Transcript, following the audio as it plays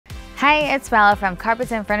Hey, it's Bella from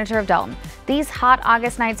Carpets and Furniture of Dalton. These hot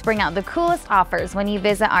August nights bring out the coolest offers when you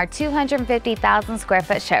visit our 250,000 square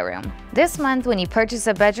foot showroom. This month, when you purchase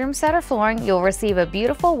a bedroom set or flooring, you'll receive a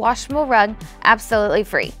beautiful washable rug absolutely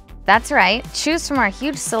free. That's right, choose from our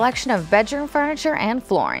huge selection of bedroom furniture and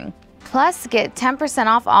flooring. Plus, get 10%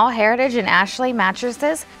 off all Heritage and Ashley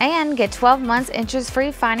mattresses and get 12 months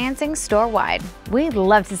interest-free financing store-wide. We'd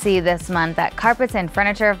love to see you this month at Carpets and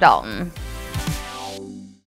Furniture of Dalton.